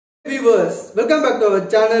Viewers, welcome back to our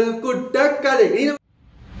channel Kutta Kadai.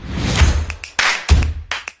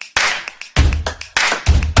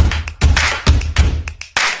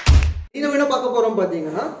 நம்ம என்ன பார்க்க போறோம்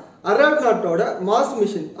பாத்தீங்கன்னா அரப் நாட்டோட மாஸ்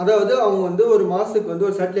மிஷன். அதாவது அவங்க வந்து ஒரு மாசத்துக்கு வந்து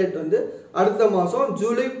ஒரு சேட்டலைட் வந்து அடுத்த மாசம்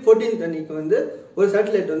ஜூலை 14th அன்னைக்கு வந்து ஒரு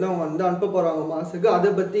சேட்டலைட் வந்து அவங்க வந்து அனுப்ப போறாங்க மாசுக்கு. அதை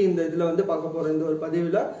பத்தி இந்த இதுல வந்து பார்க்க போறோம் இந்த ஒரு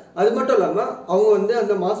பதிவுல. அது மட்டும் இல்லாம அவங்க வந்து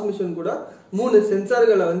அந்த மாஸ் மிஷன் கூட 3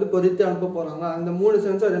 சென்சார்களை வந்து பொருத்தி அனுப்ப போறாங்க. அந்த 3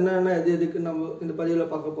 சென்சார் என்னென்ன எதுக்கு நம்ம இந்த பதிவுல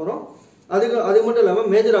பார்க்க போறோம். அது மட்டும் இல்லாம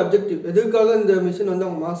மேஜர் ஆப்ஜெக்டிவ் எதுக்காக இந்த மிஷன் வந்து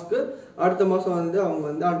அவங்க மாஸ்க்கு அடுத்த மாசம் வந்து அவங்க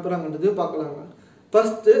வந்து அனுப்புறாங்கன்றது பார்க்கலாங்க.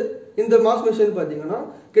 ஃபர்ஸ்ட் இந்த மாஸ் மிஷன் பார்த்தீங்கன்னா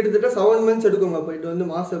கிட்டத்தட்ட 7 months எடுக்குங்க போயிட்டு வந்து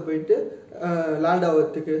மாசை போயிட்டு லேண்ட்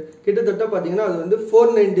ஆகிறதுக்கு. கிட்டத்தட்ட பார்த்தீங்கன்னா அது வந்து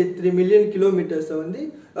 493 மில்லியன் கிலோமீட்டர்ஸை வந்து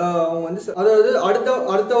அவங்க வந்து அதாவது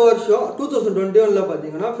அடுத்த வருஷம் 2021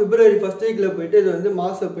 பார்த்தீங்கன்னா February 1st weekல போயிட்டு இது வந்து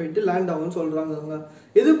மாசை போயிட்டு லேண்ட் ஆகும்னு சொல்றாங்க.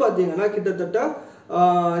 இது பார்த்தீங்கன்னா கிட்டத்தட்ட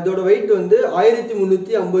இதோட வெயிட் வந்து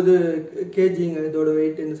 1350 kgங்க இதோட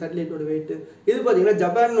வெயிட், இந்த சேட்டலைட்டோட வெயிட். இது பார்த்தீங்கன்னா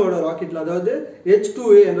ஜப்பானோட ராக்கெட்ல அதாவது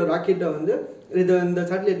H2A என்ற ராக்கெட்டை வந்து இந்த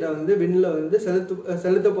சேட்டலைட்டை வந்து விண்ணில் வந்து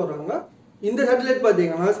செலுத்த போறாங்க. இந்த சேட்டலைட்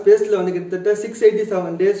பார்த்தீங்கன்னா ஸ்பேஸ்ல வந்து கிட்டத்தட்ட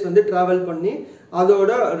 687 days வந்து டிராவல் பண்ணி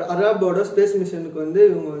அதோட அரபோட ஸ்பேஸ் மிஷனுக்கு வந்து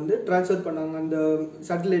இவங்க வந்து டிரான்ஸ்ஃபர் பண்ணாங்க. அந்த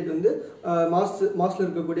சேட்டலைட் வந்து மாஸ்ல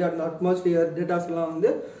இருக்கக்கூடிய அந்த அட்மாஸ்பியர் டேட்டாஸ் எல்லாம்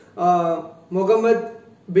வந்து முகமது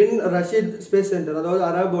பின் ரஷீத் ஸ்பேஸ் சென்டர் அதாவது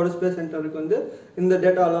அரபோட ஸ்பேஸ் சென்டருக்கு வந்து இந்த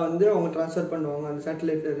டேட்டாலாம் வந்து அவங்க டிரான்ஸ்ஃபர் பண்ணுவாங்க. அந்த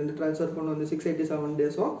சேட்டலைட்ல இருந்து டிரான்ஸ்ஃபர் பண்ணுவாங்க 687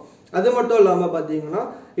 days-ம். அது மட்டும் இல்லாமல் பார்த்தீங்கன்னா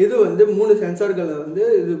இது வந்து 3 சென்சார்களை வந்து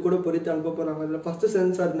இது கூட பொறித்து அனுப்ப போறாங்க. இதில் ஃபர்ஸ்ட்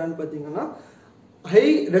சென்சார் என்னன்னு பார்த்தீங்கன்னா ஹை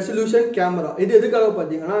ரெசல்யூஷன் கேமரா. இது எதுக்காக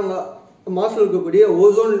பார்த்தீங்கன்னா அங்கே மாஸ்ல இருக்கக்கூடிய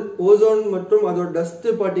ஓசோன் மற்றும் அதோட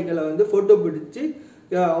டஸ்ட் பார்ட்டிகளை வந்து போட்டோ பிடிச்சி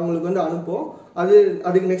அவங்களுக்கு வந்து அனுப்போம்.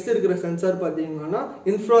 அதுக்கு நெக்ஸ்ட் இருக்கிற சென்சார் பார்த்தீங்கன்னா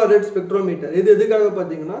இன்ஃப்ராரெட் ஸ்பெக்ட்ரோமீட்டர். இது எதுக்காக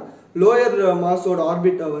பார்த்தீங்கன்னா லோயர் மாஸோட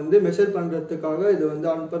ஆர்பிட்டை வந்து மெஷர் பண்ணுறதுக்காக இது வந்து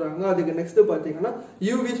அனுப்புறாங்க. அதுக்கு நெக்ஸ்ட் பார்த்தீங்கன்னா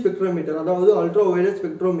யூவி ஸ்பெக்ட்ரோமீட்டர் அதாவது அல்ட்ரா வயலட்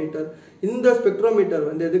ஸ்பெக்ட்ரோமீட்டர். இந்த ஸ்பெக்ட்ரோமீட்டர்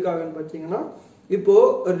வந்து எதுக்காகன்னு பார்த்தீங்கன்னா இப்போ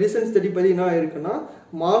ரீசன்ட் ஸ்டடி பற்றி என்ன இருக்குன்னா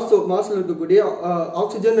மாஸ்ல இருக்கக்கூடிய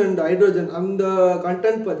ஆக்சிஜன் அண்ட் ஹைட்ரோஜன் அந்த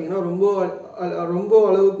கண்டென்ட் பார்த்தீங்கன்னா ரொம்ப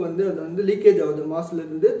அளவுக்கு வந்து அது வந்து லீக்கேஜ் ஆகுது மாஸ்ல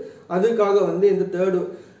இருந்து. அதுக்காக வந்து இந்த தேர்டு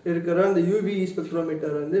இருக்கிற அந்த யூவி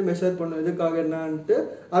ஸ்பெக்ட்ரோமீட்டர் வந்து மெஷர் பண்ணுறதுக்காக என்னன்ட்டு.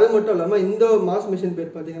 அது மட்டும் இல்லாமல் இந்த மாஸ் மிஷின்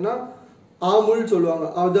பேர் பார்த்தீங்கன்னா ஆமுல் சொல்லுவாங்க.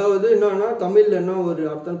 அதாவது என்னன்னா தமிழ்ல என்ன ஒரு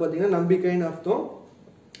அர்த்தம் பார்த்தீங்கன்னா நம்பிக்கைன்னு அர்த்தம்.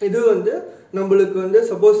 இது வந்து நம்மளுக்கு வந்து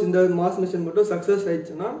சப்போஸ் இந்த மாஸ் மிஷன் மட்டும் சக்ஸஸ்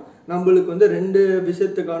ஆயிடுச்சுன்னா நம்மளுக்கு வந்து 2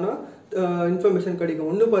 விஷயத்துக்கான இன்ஃபர்மேஷன் கிடைக்கும்.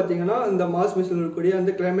 ஒன்று பார்த்தீங்கன்னா இந்த மாஸ் மிஷன் இருக்கக்கூடிய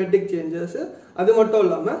அந்த கிளைமேட்டிக் சேஞ்சஸ். அது மட்டும்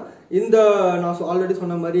இல்லாமல் இந்த நான் ஆல்ரெடி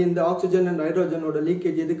சொன்ன மாதிரி இந்த ஆக்சிஜன் அண்ட் ஹைட்ரோஜனோட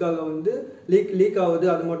லீக்கேஜ் எதுக்காக வந்து லீக் ஆகுது.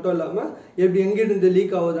 அது மட்டும் இல்லாமல் எப்படி எங்கிருந்து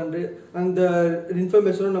லீக் ஆகுதுன்ற அந்த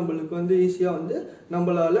இன்ஃபர்மேஷனும் நம்மளுக்கு வந்து ஈஸியாக வந்து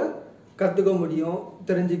நம்மளால கற்றுக்க முடியும்,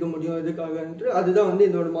 தெரிஞ்சிக்க முடியும் எதுக்காகன்ட்டு. அதுதான் வந்து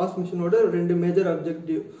இதோட மாஸ் மிஷனோட 2 மேஜர்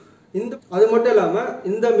அப்ஜெக்டிவ். அது மட்டும் இல்லாமல்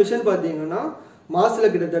இந்த மிஷன் பார்த்தீங்கன்னா மாஸ்ல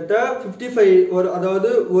கிட்டத்தட்ட 55 அதாவது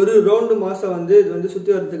ஒரு ரவுண்டு மாசை வந்து இது வந்து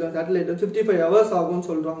சுற்றி வரதுக்கு சேட்டலைட் 55 hours ஆகும்னு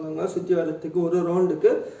சொல்றாங்க சுற்றி வரதுக்கு ஒரு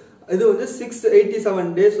ரவுண்டுக்கு. இது வந்து 687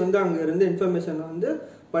 days வந்து அங்கே இருந்து இன்ஃபர்மேஷனை வந்து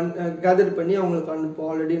கேதர் பண்ணி அவங்களுக்கு அனுப்போம்.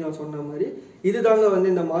 ஆல்ரெடி நான் சொன்ன மாதிரி இதுதாங்க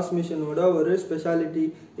வந்து இந்த மாஸ் மிஷனோட ஒரு ஸ்பெஷாலிட்டி.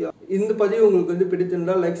 இந்த பதிவு உங்களுக்கு வந்து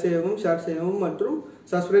பிடித்திருந்தால் லைக் செய்யவும், ஷேர் செய்யவும் மற்றும்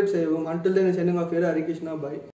சப்ஸ்கிரைப் செய்யவும். Until then, signing off here, Harikrishna. Bye.